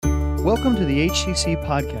Welcome to the HCC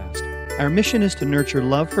podcast. Our mission is to nurture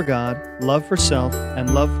love for God, love for self,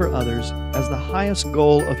 and love for others as the highest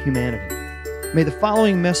goal of humanity. May the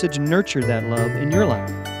following message nurture that love in your life.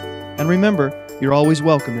 And remember, you're always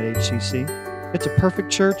welcome at HCC. It's a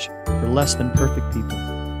perfect church for less than perfect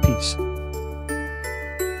people. Peace.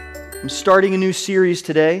 I'm starting a new series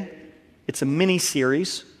today. It's a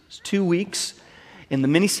mini-series. It's 2 weeks. And the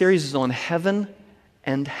mini-series is on heaven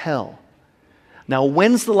and hell. Now,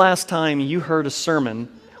 when's the last time you heard a sermon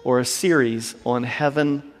or a series on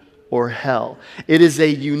heaven or hell? It is a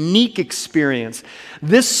unique experience.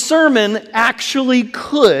 This sermon actually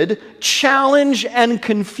could challenge and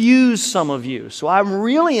confuse some of you. So I'm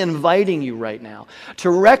really inviting you right now to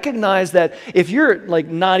recognize that if you're like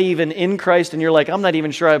not even in Christ and you're like, I'm not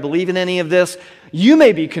even sure I believe in any of this, you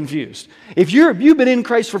may be confused. If you've been in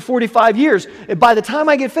Christ for 45 years, by the time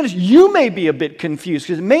I get finished, you may be a bit confused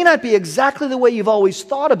because it may not be exactly the way you've always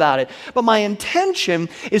thought about it. But my intention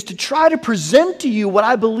is to try to present to you what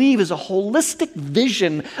I believe is a holistic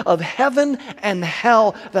vision of heaven and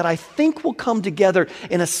hell that I think will come together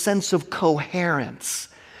in a sense of coherence,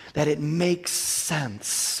 that it makes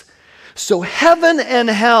sense. So heaven and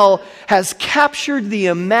hell has captured the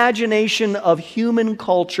imagination of human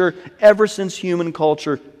culture ever since human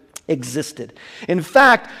culture existed. In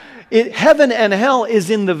fact, heaven and hell is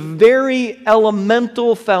in the very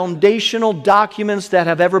elemental, foundational documents that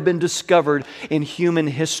have ever been discovered in human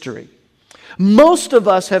history. Most of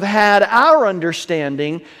us have had our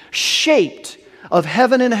understanding shaped of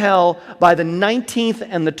heaven and hell by the 19th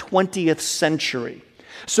and the 20th century.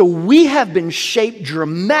 So we have been shaped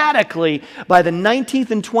dramatically by the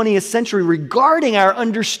 19th and 20th century regarding our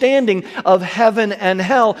understanding of heaven and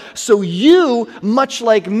hell. So you, much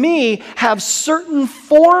like me, have certain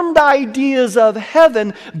formed ideas of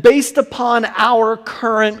heaven based upon our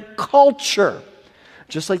current culture,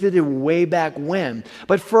 just like they did way back when.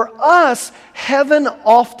 But for us, heaven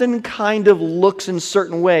often kind of looks in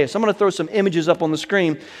certain ways. So I'm going to throw some images up on the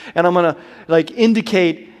screen, and I'm going to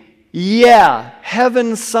indicate, yeah,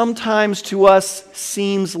 heaven sometimes to us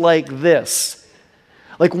seems like this.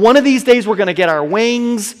 Like one of these days we're going to get our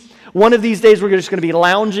wings. One of these days we're just going to be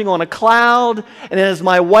lounging on a cloud. And as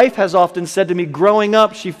my wife has often said to me, growing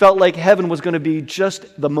up, she felt like heaven was going to be just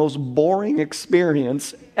the most boring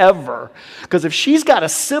experience ever. Because if she's got to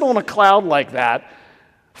sit on a cloud like that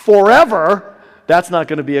forever, that's not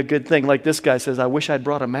going to be a good thing. Like this guy says, I wish I'd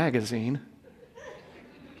brought a magazine.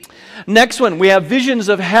 Next one, we have visions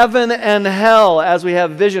of heaven and hell as we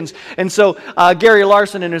have visions. And so Gary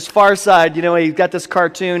Larson in his Far Side, he's got this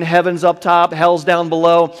cartoon, heaven's up top, hell's down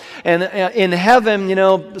below. And in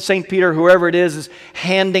heaven, St. Peter, whoever it is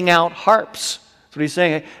handing out harps. That's what he's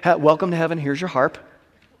saying. Hey, welcome to heaven, here's your harp.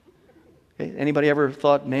 Okay. Anybody ever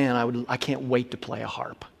thought, man, I can't wait to play a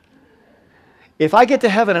harp. If I get to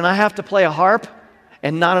heaven and I have to play a harp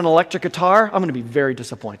and not an electric guitar, I'm going to be very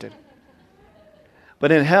disappointed.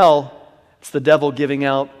 But in hell, it's the devil giving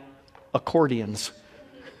out accordions.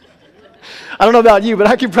 I don't know about you, but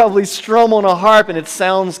I could probably strum on a harp and it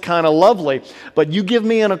sounds kind of lovely. But you give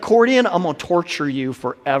me an accordion, I'm going to torture you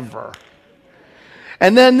forever.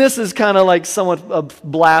 And then this is kind of like somewhat a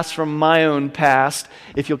blast from my own past.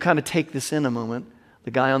 If you'll kind of take this in a moment. The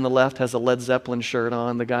guy on the left has a Led Zeppelin shirt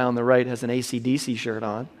on. The guy on the right has an AC/DC shirt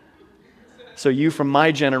on. So you from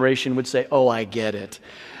my generation would say, oh, I get it.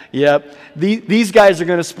 Yep, these guys are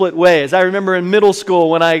going to split ways. I remember in middle school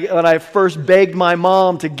when I first begged my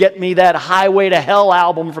mom to get me that Highway to Hell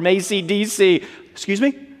album from AC/DC. Excuse me?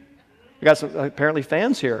 We got some apparently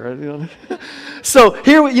fans here. So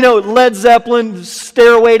here, Led Zeppelin,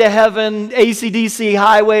 Stairway to Heaven, AC/DC,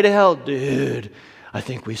 Highway to Hell. Dude, I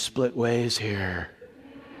think we split ways here.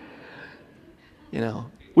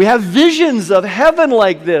 We have visions of heaven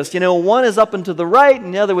like this. One is up and to the right,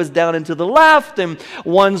 and the other was down and to the left, and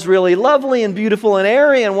one's really lovely and beautiful and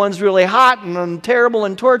airy, and one's really hot and terrible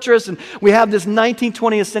and torturous, and we have this 19th,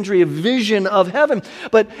 20th century vision of heaven.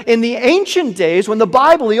 But in the ancient days, when the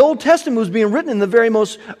Bible, the Old Testament, was being written in the very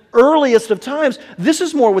most earliest of times, this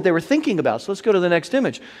is more what they were thinking about. So let's go to the next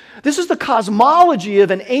image. This is the cosmology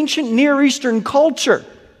of an ancient Near Eastern culture.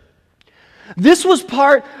 This was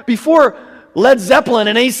before Led Zeppelin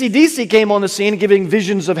and AC/DC came on the scene giving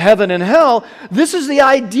visions of heaven and hell. This is the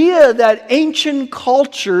idea that ancient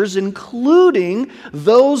cultures, including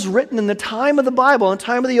those written in the time of the Bible and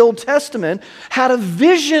time of the Old Testament, had a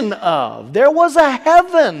vision of. There was a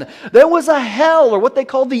heaven, there was a hell, or what they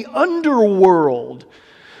called the underworld.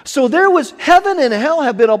 So heaven and hell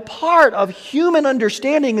have been a part of human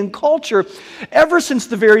understanding and culture ever since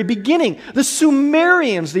the very beginning. The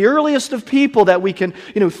Sumerians, the earliest of people that we can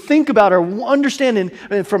think about or understand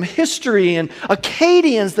from history, and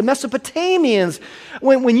Akkadians, the Mesopotamians,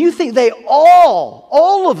 when you think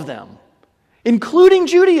all of them, including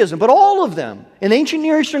Judaism, but all of them in ancient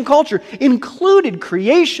Near Eastern culture included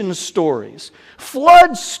creation stories,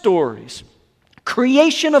 flood stories,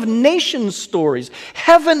 creation of nations stories,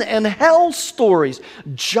 heaven and hell stories,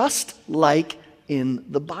 just like in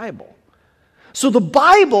the Bible. So the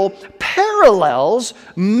Bible parallels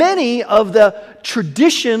many of the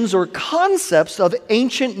traditions or concepts of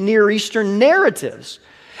ancient Near Eastern narratives.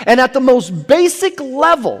 And at the most basic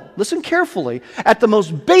level, listen carefully, at the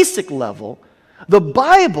most basic level, the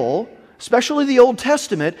Bible, especially the Old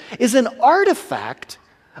Testament, is an artifact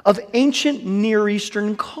of ancient Near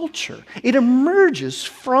Eastern culture. It emerges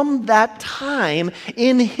from that time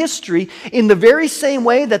in history in the very same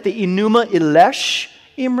way that the Enuma Elish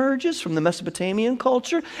emerges from the Mesopotamian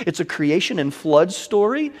culture. It's a creation and flood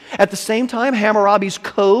story. At the same time, Hammurabi's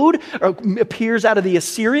code appears out of the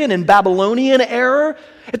Assyrian and Babylonian era.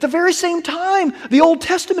 At the very same time, the Old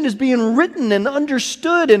Testament is being written and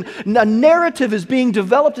understood, and a narrative is being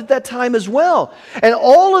developed at that time as well. And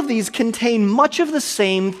all of these contain much of the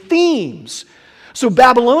same themes. So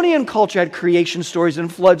Babylonian culture had creation stories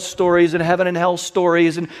and flood stories and heaven and hell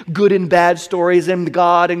stories and good and bad stories and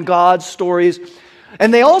God stories.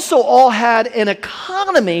 And they also all had an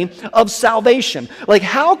economy of salvation. Like,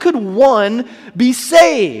 how could one be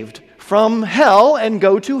saved from hell and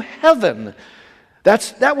go to heaven?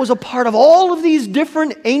 That was a part of all of these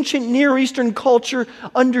different ancient Near Eastern culture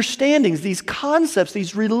understandings, these concepts,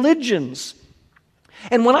 these religions.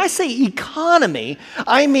 And when I say economy,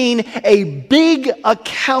 I mean a big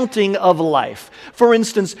accounting of life. For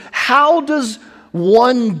instance, how does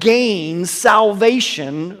one gain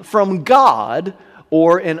salvation from God,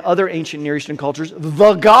 or in other ancient Near Eastern cultures,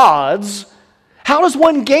 the gods? How does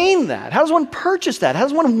one gain that? How does one purchase that? How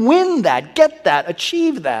does one win that, get that,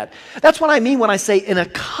 achieve that? That's what I mean when I say an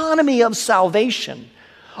economy of salvation.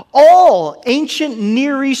 All ancient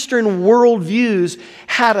Near Eastern worldviews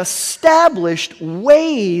had established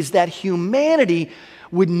ways that humanity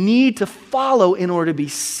would need to follow in order to be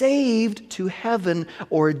saved to heaven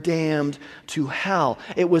or damned to hell.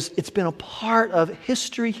 It's been a part of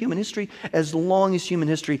history, human history, as long as human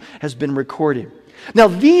history has been recorded. Now,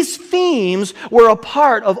 these themes were a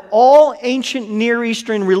part of all ancient Near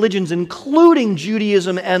Eastern religions, including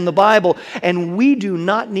Judaism and the Bible, and we do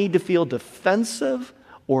not need to feel defensive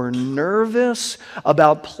or nervous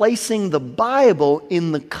about placing the Bible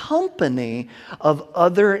in the company of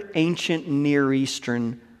other ancient Near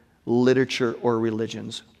Eastern literature or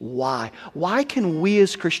religions. Why? Why can we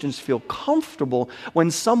as Christians feel comfortable when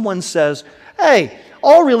someone says, hey,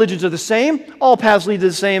 all religions are the same, all paths lead to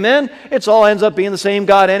the same end, it all ends up being the same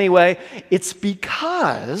God anyway? It's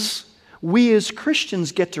because we as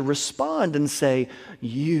Christians get to respond and say,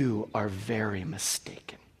 you are very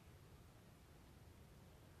mistaken.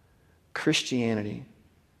 Christianity,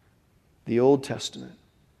 the Old Testament,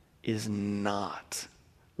 is not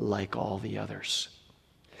like all the others.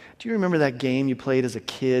 Do you remember that game you played as a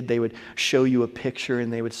kid? They would show you a picture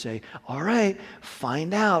and they would say, all right,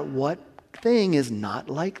 find out what thing is not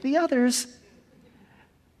like the others.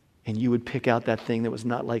 And you would pick out that thing that was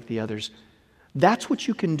not like the others. That's what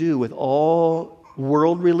you can do with all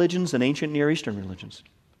world religions and ancient Near Eastern religions.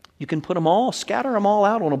 You can put them all, scatter them all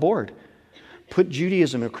out on a board. Put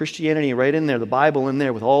Judaism and Christianity right in there, the Bible in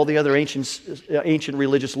there with all the other ancient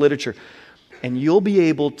religious literature. And you'll be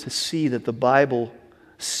able to see that the Bible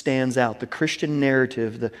stands out. The Christian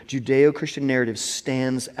narrative, the Judeo-Christian narrative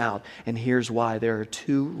stands out. And here's why. There are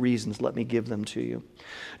two reasons. Let me give them to you.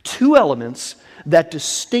 Two elements that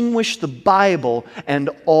distinguish the Bible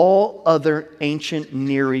and all other ancient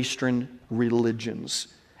Near Eastern religions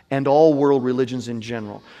and all world religions in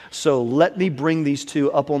general. So let me bring these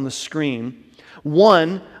two up on the screen.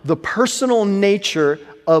 One, the personal nature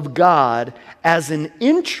of God as an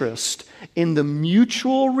interest in the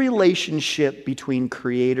mutual relationship between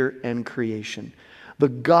creator and creation. The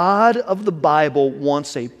God of the Bible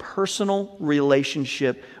wants a personal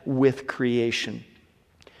relationship with creation.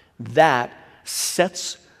 That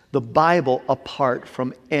sets the Bible apart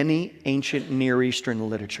from any ancient Near Eastern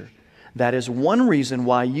literature. That is one reason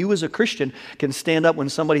why you as a Christian can stand up when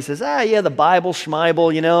somebody says, the Bible,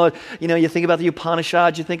 Schmeibel, you think about the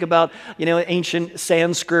Upanishads, you think about, ancient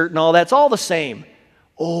Sanskrit and all that. It's all the same.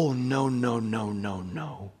 Oh,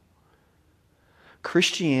 no.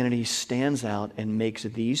 Christianity stands out and makes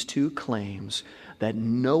these two claims that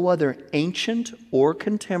no other ancient or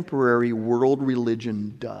contemporary world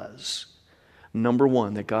religion does. Number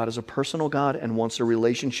one, that God is a personal God and wants a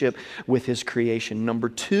relationship with His creation. Number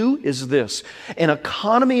two is this: an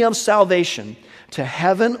economy of salvation to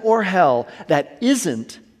heaven or hell that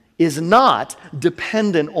is not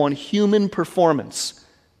dependent on human performance.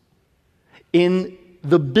 In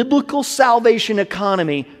the biblical salvation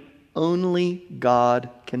economy, only God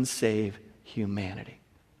can save humanity.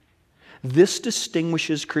 This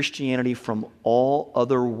distinguishes Christianity from all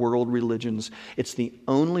other world religions. It's the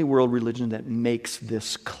only world religion that makes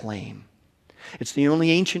this claim. It's the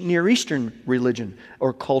only ancient Near Eastern religion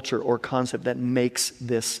or culture or concept that makes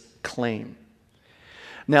this claim.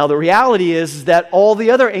 Now, the reality is that all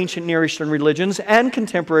the other ancient Near Eastern religions and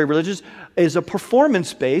contemporary religions is a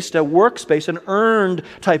performance-based, a works-based, an earned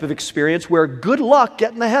type of experience where good luck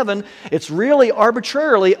getting to heaven, it's really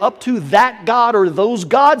arbitrarily up to that God or those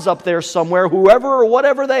gods up there somewhere, whoever or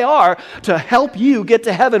whatever they are, to help you get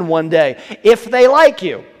to heaven one day, if they like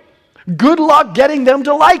you. Good luck getting them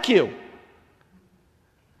to like you.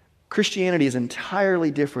 Christianity is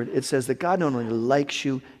entirely different. It says that God not only likes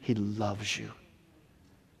you, He loves you.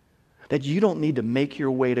 That you don't need to make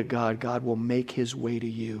your way to God. God will make His way to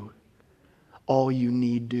you. All you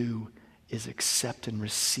need do is accept and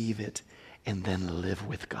receive it and then live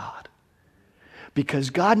with God. Because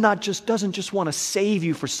God doesn't just want to save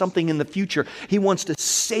you for something in the future. He wants to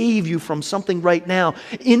save you from something right now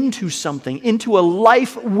into a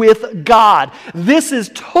life with God. This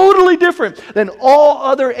is totally different than all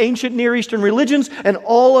other ancient Near Eastern religions and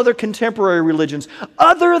all other contemporary religions.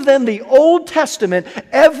 Other than the Old Testament,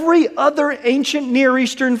 every other ancient Near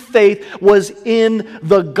Eastern faith was in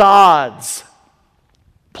the gods.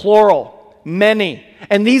 Plural, many.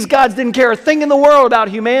 And these gods didn't care a thing in the world about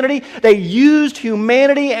humanity. They used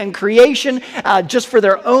humanity and creation just for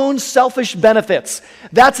their own selfish benefits.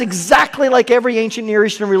 That's exactly like every ancient Near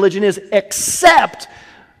Eastern religion is, except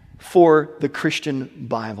for the Christian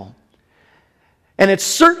Bible. And it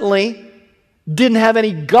certainly didn't have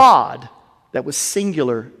any God that was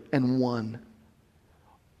singular and one,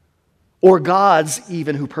 or gods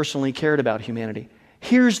even who personally cared about humanity.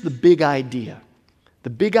 Here's the big idea. The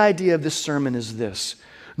big idea of this sermon is this: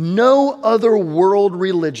 no other world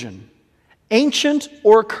religion, ancient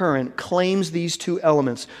or current, claims these two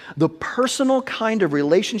elements: the personal kind of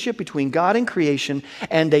relationship between God and creation,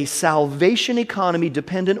 and a salvation economy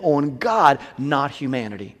dependent on God, not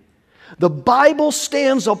humanity. The Bible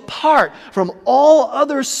stands apart from all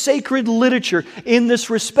other sacred literature in this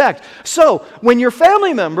respect. So, when your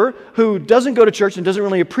family member who doesn't go to church and doesn't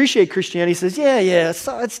really appreciate Christianity says,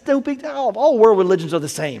 it's no big deal, all world religions are the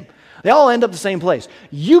same. They all end up the same place.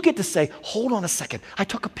 You get to say, hold on a second, I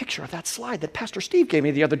took a picture of that slide that Pastor Steve gave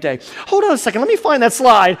me the other day. Hold on a second, let me find that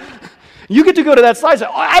slide. You get to go to that slide and say,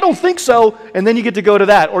 I don't think so. And then you get to go to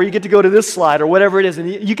that, or you get to go to this slide, or whatever it is. And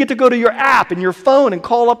you get to go to your app and your phone and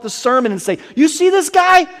call up the sermon and say, you see this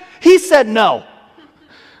guy? He said no.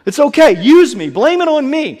 It's okay. Use me. Blame it on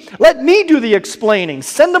me. Let me do the explaining.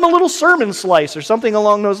 Send them a little sermon slice or something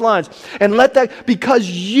along those lines. And let that, because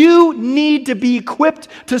you need to be equipped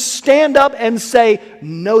to stand up and say,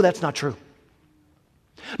 no, that's not true.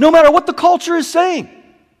 No matter what the culture is saying.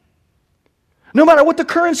 No matter what the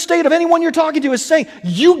current state of anyone you're talking to is saying,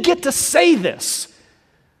 you get to say this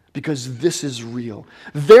because this is real.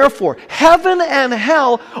 Therefore, heaven and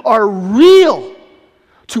hell are real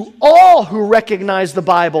to all who recognize the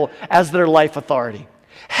Bible as their life authority.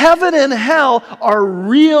 Heaven and hell are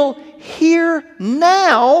real here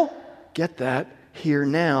now. Get that? Here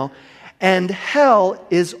now. And hell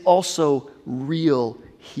is also real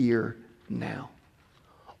here now.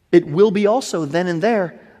 It will be also then and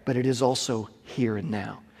there, but it is also here and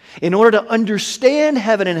now. In order to understand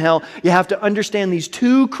heaven and hell, you have to understand these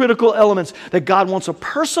two critical elements: that God wants a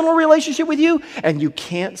personal relationship with you, and you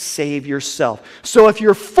can't save yourself. So if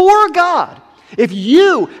you're for God, if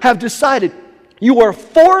you have decided you are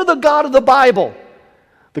for the God of the Bible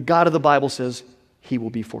says He will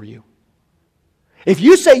be for you. If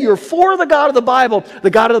you say you're for the God of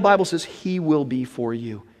the Bible says He will be for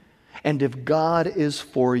you. And if God is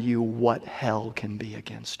for you, what hell can be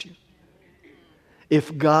against you?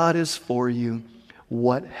 If God is for you,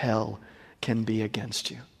 what hell can be against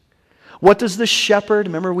you? What does the shepherd,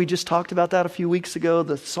 remember we just talked about that a few weeks ago,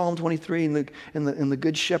 the Psalm 23 and the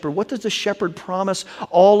good shepherd. What does the shepherd promise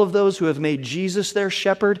all of those who have made Jesus their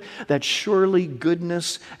shepherd? That surely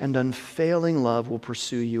goodness and unfailing love will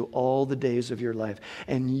pursue you all the days of your life,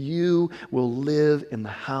 and you will live in the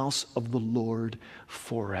house of the Lord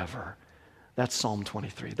forever. That's Psalm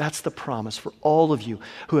 23. That's the promise for all of you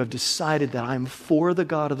who have decided that I'm for the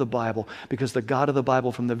God of the Bible because the God of the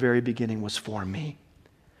Bible from the very beginning was for me.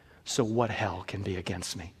 So what hell can be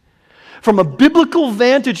against me? From a biblical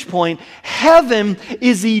vantage point, heaven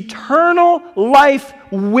is eternal life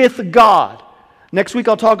with God. Next week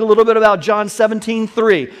I'll talk a little bit about John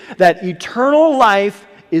 17:3, that eternal life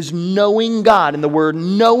is knowing God. And the word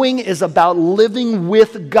knowing is about living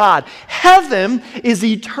with God. Heaven is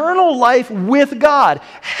eternal life with God.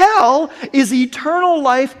 Hell is eternal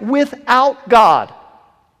life without God.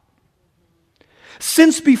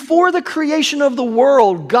 Since before the creation of the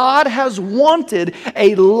world, God has wanted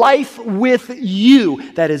a life with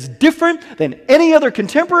you that is different than any other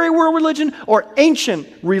contemporary world religion or ancient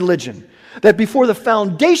religion. That before the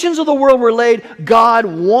foundations of the world were laid, God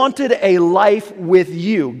wanted a life with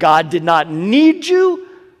you. God did not need you.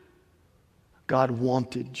 God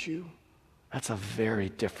wanted you. That's a very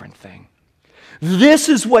different thing. This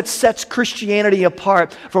is what sets Christianity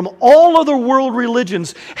apart from all other world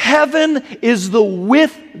religions. Heaven is the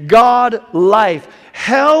with God life.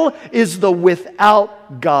 Hell is the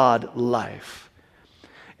without God life.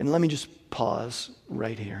 And let me just pause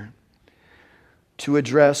right here to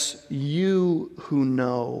address you who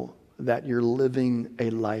know that you're living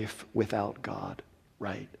a life without God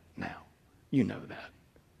right now. You know that.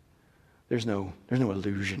 There's no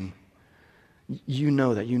illusion. You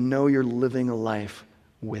know that. You know you're living a life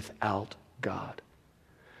without God.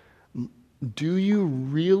 Do you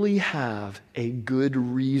really have a good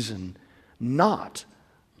reason not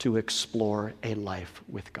to explore a life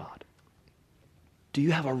with God? Do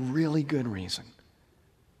you have a really good reason?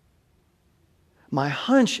 My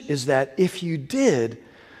hunch is that if you did,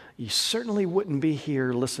 you certainly wouldn't be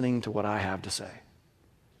here listening to what I have to say.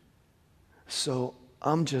 So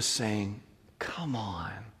I'm just saying, come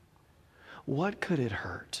on. What could it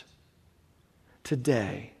hurt?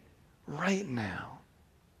 Today, right now,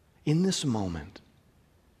 in this moment,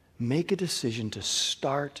 make a decision to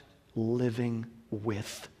start living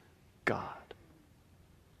with God.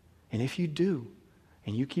 And if you do,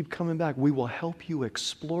 and you keep coming back, we will help you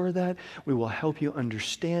explore that. We will help you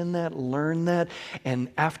understand that, learn that. And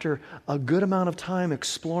after a good amount of time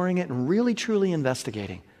exploring it and really, truly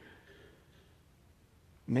investigating,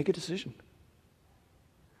 make a decision.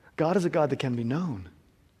 God is a God that can be known.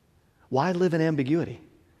 Why live in ambiguity?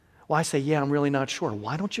 Why say, yeah, I'm really not sure?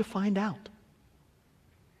 Why don't you find out?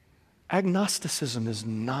 Agnosticism is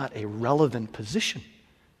not a relevant position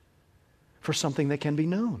for something that can be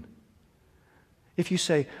known. If you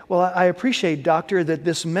say, well, I appreciate, doctor, that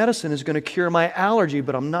this medicine is going to cure my allergy,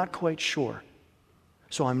 but I'm not quite sure,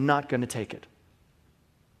 so I'm not going to take it.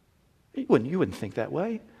 You wouldn't think that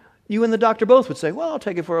way. You and the doctor both would say, well, I'll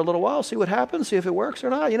take it for a little while, see what happens, see if it works or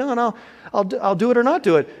not, and I'll do it or not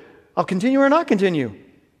do it. I'll continue or not continue.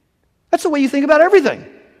 That's the way you think about everything.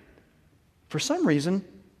 For some reason,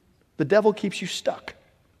 the devil keeps you stuck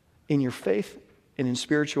in your faith and in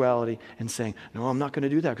spirituality and saying, no, I'm not going to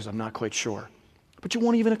do that because I'm not quite sure. But you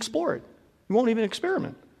won't even explore it. You won't even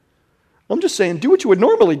experiment. I'm just saying, do what you would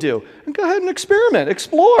normally do and go ahead and experiment,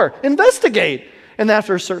 explore, investigate. And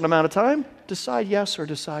after a certain amount of time, decide yes or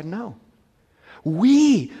decide no.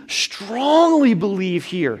 We strongly believe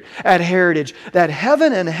here at Heritage that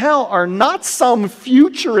heaven and hell are not some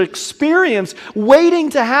future experience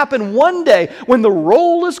waiting to happen one day when the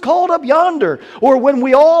roll is called up yonder or when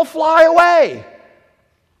we all fly away.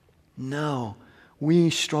 No.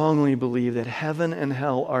 We strongly believe that heaven and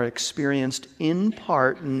hell are experienced in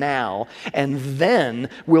part now and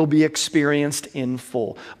then will be experienced in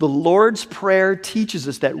full. The Lord's Prayer teaches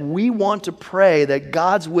us that we want to pray that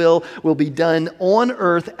God's will be done on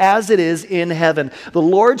earth as it is in heaven. The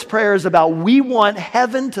Lord's Prayer is about we want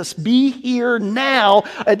heaven to be here now,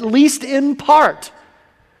 at least in part.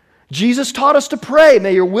 Jesus taught us to pray,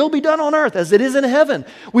 may your will be done on earth as it is in heaven.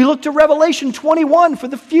 We look to Revelation 21 for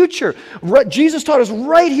the future. Jesus taught us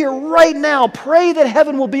right here, right now, pray that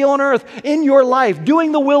heaven will be on earth in your life,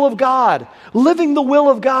 doing the will of God, living the will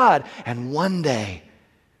of God. And one day,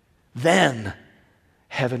 then,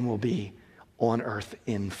 heaven will be on earth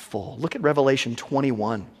in full. Look at Revelation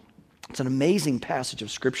 21. It's an amazing passage of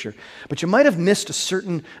Scripture, but you might have missed a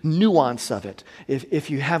certain nuance of it if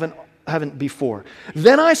you haven't before.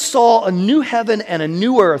 Then I saw a new heaven and a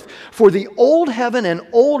new earth, for the old heaven and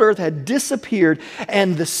old earth had disappeared,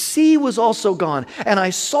 and the sea was also gone. And I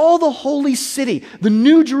saw the holy city, the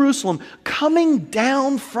new Jerusalem, coming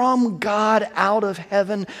down from God out of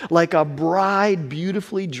heaven like a bride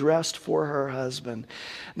beautifully dressed for her husband.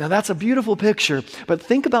 Now that's a beautiful picture, but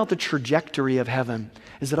think about the trajectory of heaven.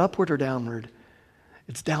 Is it upward or downward?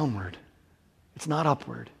 It's downward. It's not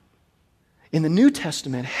upward. In the New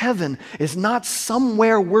Testament, heaven is not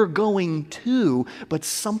somewhere we're going to, but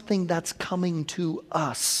something that's coming to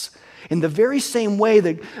us. In the very same way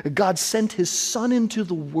that God sent His Son into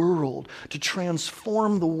the world to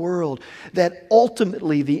transform the world, that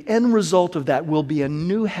ultimately the end result of that will be a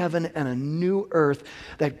new heaven and a new earth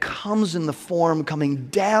that comes in the form coming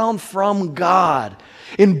down from God.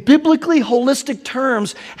 In biblically holistic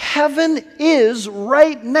terms, heaven is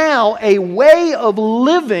right now a way of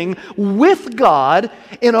living with God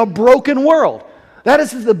in a broken world. That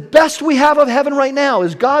is the best we have of heaven right now,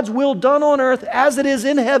 is God's will done on earth as it is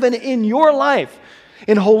in heaven in your life.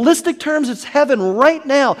 In holistic terms, it's heaven right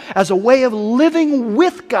now as a way of living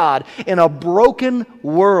with God in a broken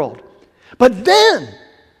world. But then,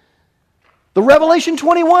 the Revelation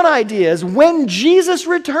 21 idea is when Jesus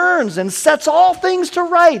returns and sets all things to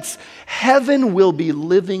rights, heaven will be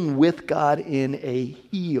living with God in a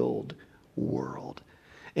healed world,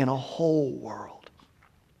 in a whole world.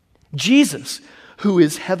 Jesus, who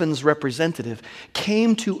is heaven's representative,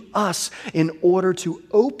 came to us in order to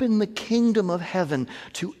open the kingdom of heaven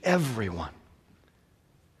to everyone.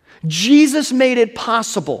 Jesus made it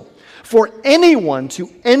possible for anyone to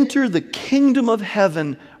enter the kingdom of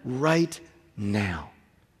heaven right now.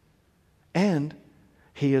 And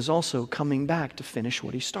He is also coming back to finish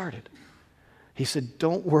what He started. He said,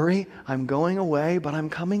 don't worry, I'm going away, but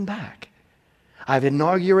I'm coming back. I've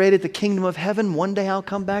inaugurated the kingdom of heaven. One day I'll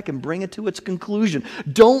come back and bring it to its conclusion.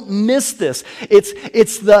 Don't miss this.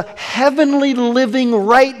 It's the heavenly living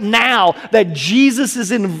right now that Jesus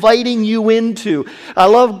is inviting you into. I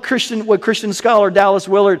love what Christian scholar Dallas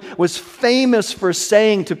Willard was famous for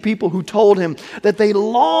saying to people who told him that they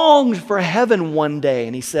longed for heaven one day.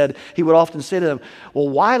 And he would often say to them, well,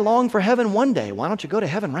 why long for heaven one day? Why don't you go to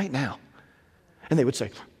heaven right now? And they would say,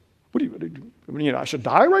 what do you I should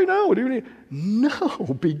die right now? What do you mean?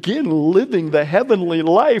 No, begin living the heavenly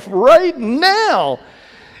life right now.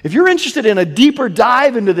 If you're interested in a deeper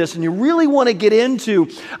dive into this and you really want to get into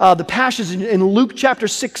the passages in Luke chapter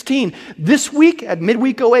 16, this week at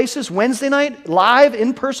Midweek Oasis, Wednesday night, live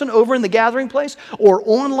in person over in the Gathering Place, or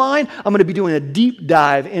online, I'm going to be doing a deep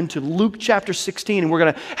dive into Luke chapter 16, and we're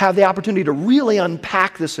going to have the opportunity to really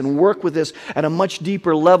unpack this and work with this at a much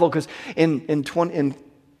deeper level, because in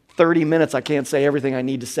 30 minutes, I can't say everything I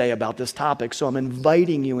need to say about this topic, so I'm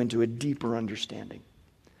inviting you into a deeper understanding.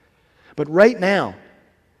 But right now,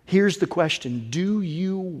 here's the question: do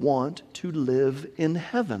you want to live in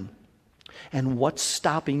heaven? And what's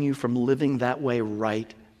stopping you from living that way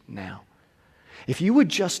right now? If you would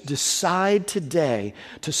just decide today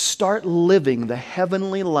to start living the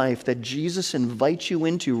heavenly life that Jesus invites you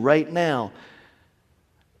into right now,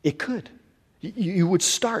 it could. You would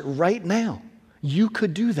start right now. You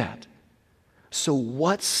could do that. So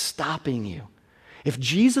what's stopping you? If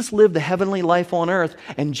Jesus lived the heavenly life on earth,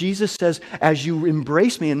 and Jesus says, as you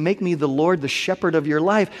embrace me and make me the Lord, the shepherd of your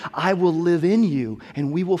life, I will live in you,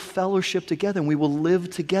 and we will fellowship together, and we will live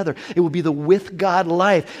together. It will be the with God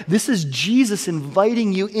life. This is Jesus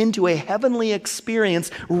inviting you into a heavenly experience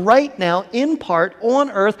right now, in part, on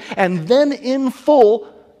earth, and then in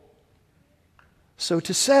full. So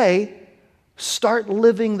to say, start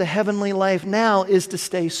living the heavenly life now is to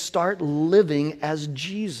start living as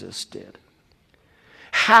Jesus did.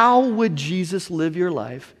 How would Jesus live your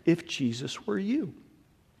life if Jesus were you?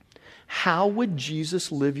 How would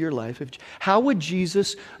Jesus live your life? How would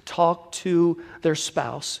Jesus talk to their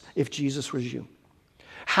spouse if Jesus was you?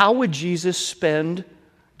 How would Jesus spend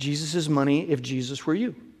Jesus' money if Jesus were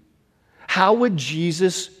you? How would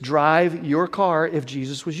Jesus drive your car if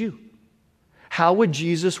Jesus was you? How would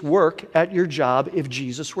Jesus work at your job if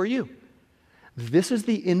Jesus were you? This is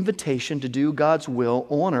the invitation to do God's will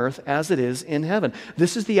on earth as it is in heaven.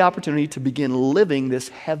 This is the opportunity to begin living this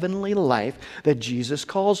heavenly life that Jesus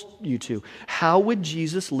calls you to. How would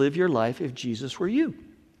Jesus live your life if Jesus were you?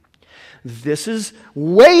 This is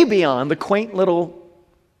way beyond the quaint little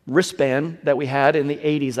wristband that we had in the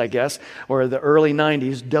 80s, I guess, or the early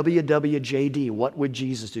 90s, WWJD, what would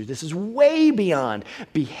Jesus do? This is way beyond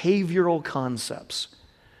behavioral concepts.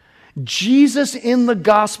 Jesus in the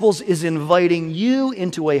Gospels is inviting you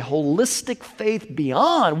into a holistic faith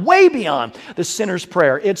beyond, way beyond the sinner's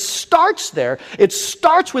prayer. It starts there. It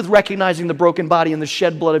starts with recognizing the broken body and the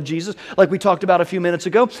shed blood of Jesus, like we talked about a few minutes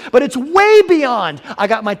ago. But it's way beyond, I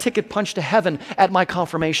got my ticket punched to heaven at my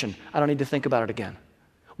confirmation. I don't need to think about it again.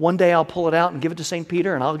 One day I'll pull it out and give it to St.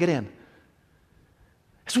 Peter and I'll get in.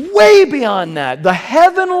 It's way beyond that. The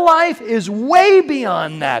heaven life is way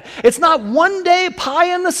beyond that. It's not one day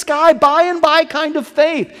pie in the sky, by and by kind of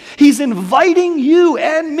faith. He's inviting you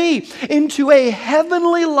and me into a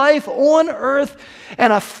heavenly life on earth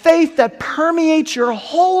and a faith that permeates your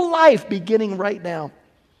whole life beginning right now.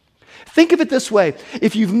 Think of it this way.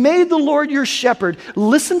 If you've made the Lord your shepherd,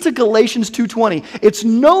 listen to Galatians 2:20. It's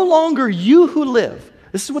no longer you who live.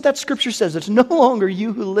 This is what that scripture says. It's no longer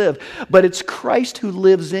you who live, but it's Christ who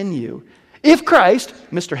lives in you. If Christ,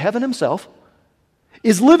 Mr. Heaven himself,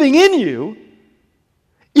 is living in you,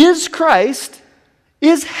 is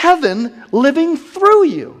heaven living through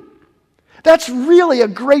you? That's really a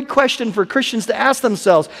great question for Christians to ask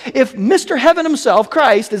themselves. If Mr. Heaven himself,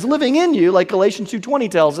 Christ, is living in you, like Galatians 2:20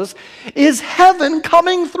 tells us, is heaven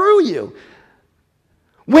coming through you?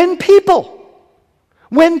 When people,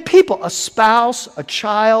 a spouse, a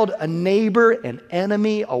child, a neighbor, an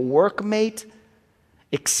enemy, a workmate,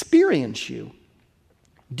 experience you,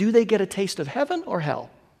 do they get a taste of heaven or hell?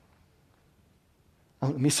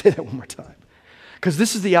 Let me say that one more time. Because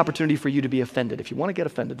this is the opportunity for you to be offended. If you want to get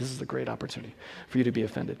offended, this is a great opportunity for you to be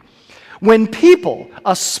offended. When people,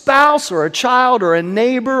 a spouse or a child or a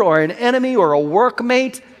neighbor or an enemy or a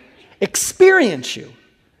workmate, experience you,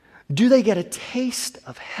 do they get a taste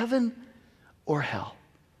of heaven or hell?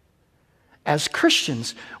 As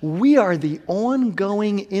Christians, we are the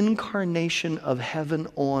ongoing incarnation of heaven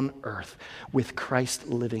on earth, with Christ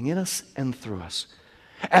living in us and through us.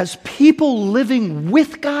 As people living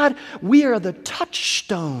with God, we are the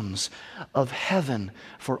touchstones of heaven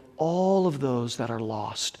for all of those that are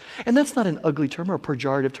lost. And that's not an ugly term or a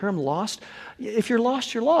pejorative term, lost. If you're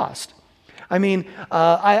lost, you're lost. I mean,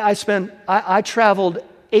 I traveled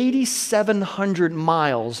 8,700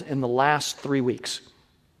 miles in the last 3 weeks.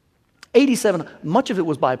 87, much of it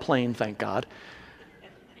was by plane, thank God.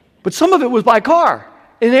 But some of it was by car,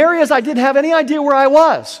 in areas I didn't have any idea where I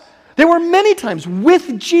was. There were many times with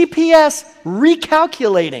GPS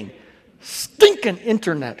recalculating. Stinking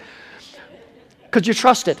internet. Because you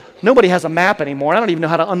trust it. Nobody has a map anymore. I don't even know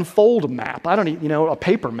how to unfold a map. I don't even, a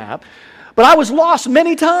paper map. But I was lost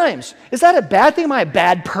many times. Is that a bad thing? Am I a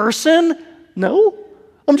bad person? No.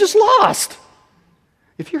 I'm just lost.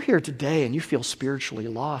 If you're here today and you feel spiritually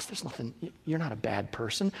lost, there's nothing, you're not a bad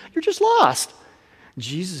person. You're just lost.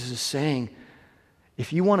 Jesus is saying,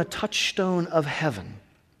 if you want a touchstone of heaven,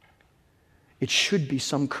 it should be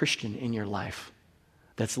some Christian in your life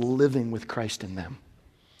that's living with Christ in them,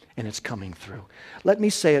 and it's coming through. Let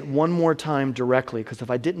me say it one more time directly, because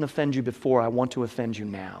if I didn't offend you before, I want to offend you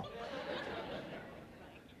now.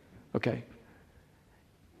 Okay?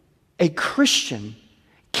 A Christian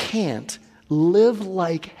can't live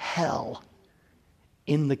like hell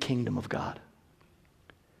in the kingdom of God.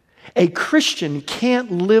 A Christian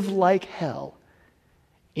can't live like hell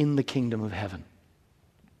in the kingdom of heaven.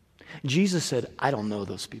 Jesus said, I don't know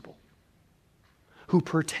those people who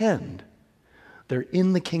pretend they're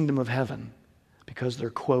in the kingdom of heaven because they're,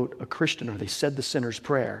 quote, a Christian, or they said the sinner's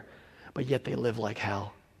prayer, but yet they live like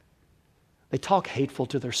hell. They talk hateful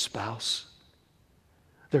to their spouse.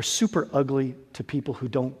 They're super ugly to people who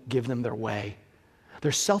don't give them their way.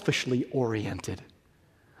 They're selfishly oriented.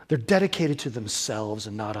 They're dedicated to themselves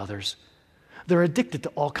and not others. They're addicted to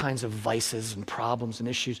all kinds of vices and problems and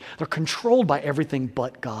issues. They're controlled by everything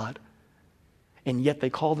but God. And yet they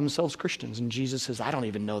call themselves Christians. And Jesus says, I don't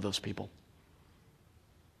even know those people.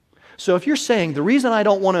 So if you're saying, the reason I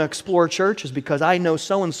don't want to explore church is because I know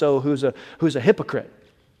so-and-so who's a hypocrite.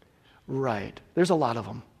 Right. There's a lot of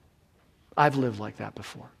them. I've lived like that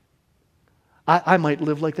before. I might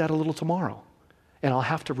live like that a little tomorrow. And I'll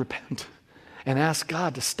have to repent and ask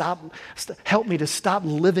God to help me to stop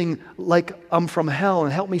living like I'm from hell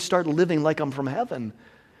and help me start living like I'm from heaven,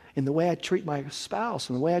 in the way I treat my spouse,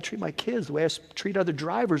 and the way I treat my kids, the way I treat other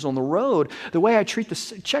drivers on the road, the way I treat the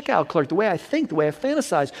checkout clerk, the way I think, the way I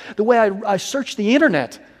fantasize, the way I search the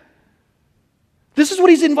internet. This is what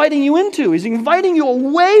he's inviting you into. He's inviting you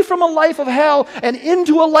away from a life of hell and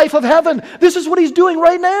into a life of heaven. This is what he's doing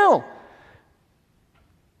right now.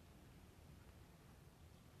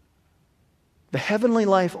 The heavenly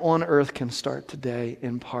life on earth can start today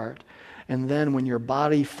in part. And then when your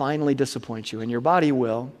body finally disappoints you, and your body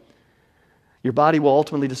will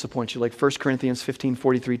ultimately disappoint you, like 1 Corinthians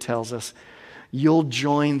 15:43 tells us, you'll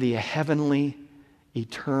join the heavenly,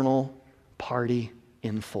 eternal party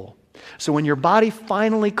in full. So when your body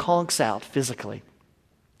finally conks out physically,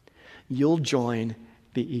 you'll join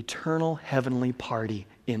the eternal heavenly party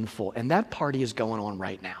in full. And that party is going on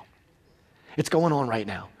right now. It's going on right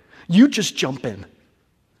now. You just jump in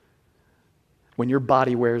when your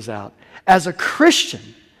body wears out. As a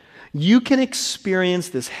Christian, You can experience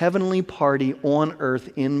this heavenly party on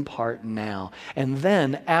earth in part now. And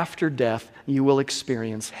then, after death, you will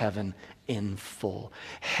experience heaven in full.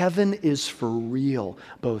 Heaven is for real,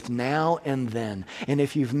 both now and then. And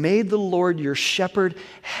if you've made the Lord your shepherd,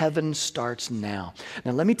 heaven starts now.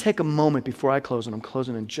 Now, let me take a moment before I close, and I'm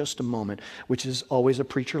closing in just a moment, which is always a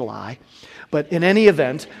preacher lie. But in any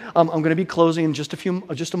event, I'm going to be closing in just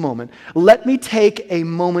a moment. Let me take a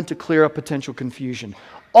moment to clear up potential confusion.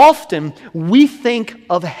 Often, we think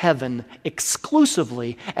of heaven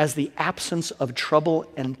exclusively as the absence of trouble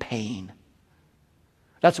and pain.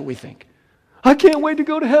 That's what we think. I can't wait to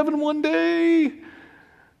go to heaven one day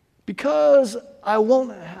because I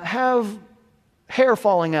won't have hair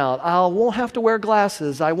falling out. I won't have to wear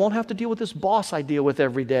glasses. I won't have to deal with this boss I deal with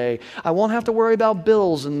every day. I won't have to worry about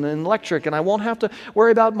bills and electric, and I won't have to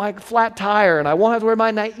worry about my flat tire, and I won't have to worry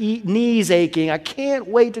about my knees aching. I can't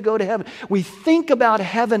wait to go to heaven. We think about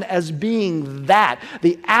heaven as being that,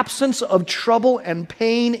 the absence of trouble and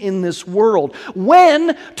pain in this world.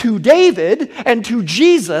 When to David and to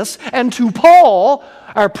Jesus and to Paul,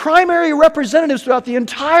 our primary representatives throughout the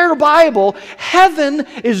entire Bible, heaven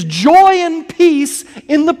is joy and peace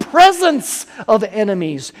in the presence of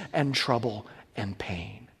enemies and trouble and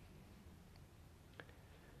pain.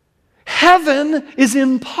 Heaven is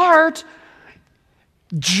in part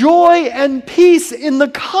joy and peace in the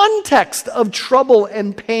context of trouble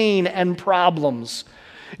and pain and problems.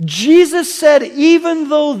 Jesus said, even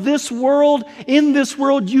though in this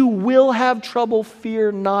world you will have trouble,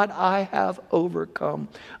 fear not, I have overcome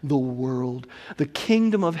the world. The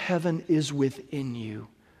kingdom of heaven is within you.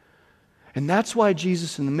 And that's why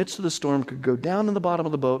Jesus, in the midst of the storm, could go down to the bottom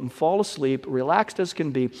of the boat and fall asleep, relaxed as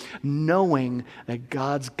can be, knowing that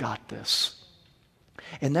God's got this.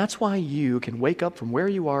 And that's why you can wake up from where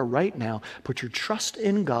you are right now, put your trust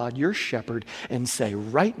in God, your shepherd, and say,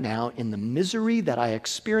 right now, in the misery that I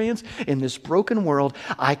experience in this broken world,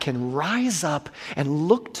 I can rise up and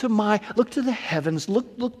look to the heavens,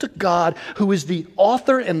 look to God, who is the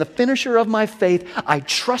author and the finisher of my faith. I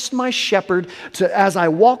trust my shepherd as I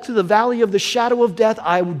walk through the valley of the shadow of death,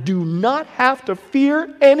 I do not have to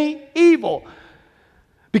fear any evil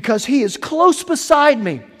because he is close beside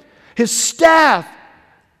me. His staff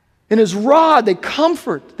and his rod, they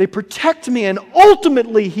comfort, they protect me, and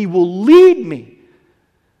ultimately he will lead me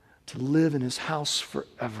to live in his house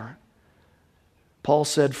forever. Paul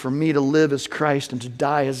said, for me to live is Christ and to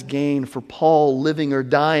die is gain. For Paul, living or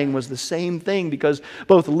dying was the same thing because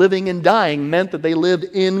both living and dying meant that they lived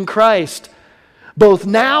in Christ, both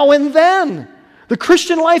now and then. The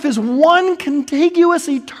Christian life is one contiguous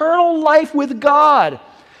eternal life with God.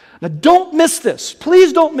 Now don't miss this.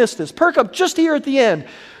 Please don't miss this. Perk up just here at the end.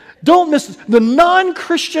 Don't miss this. The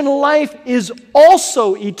non-Christian life is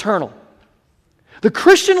also eternal. The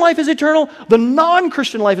Christian life is eternal. The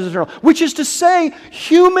non-Christian life is eternal. Which is to say,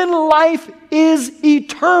 human life is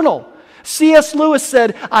eternal. C.S. Lewis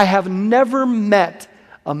said, I have never met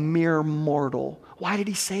a mere mortal. Why did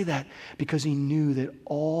he say that? Because he knew that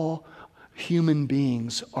all human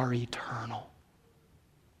beings are eternal.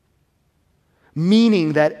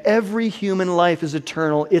 Meaning that every human life is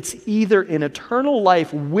eternal. It's either an eternal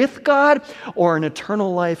life with God or an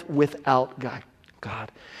eternal life without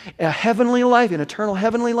God. A heavenly life, an eternal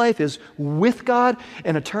heavenly life is with God.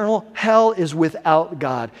 An eternal hell is without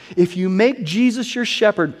God. If you make Jesus your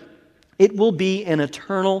shepherd, it will be an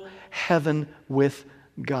eternal heaven with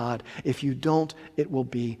God. If you don't, it will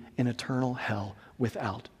be an eternal hell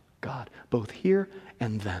without God. Both here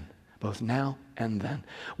and then. Both now and then.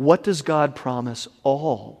 What does God promise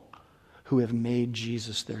all who have made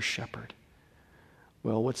Jesus their shepherd?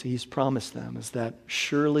 Well, what he's promised them is that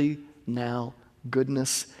surely now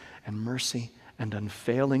goodness and mercy and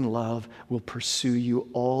unfailing love will pursue you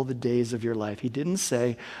all the days of your life. He didn't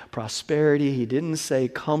say prosperity. He didn't say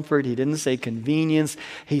comfort. He didn't say convenience.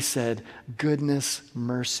 He said goodness,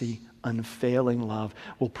 mercy, unfailing love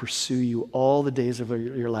will pursue you all the days of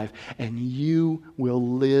your life, and you will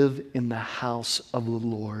live in the house of the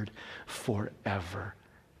Lord forever.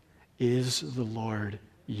 Is the Lord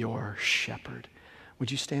your shepherd? Would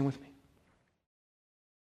you stand with me?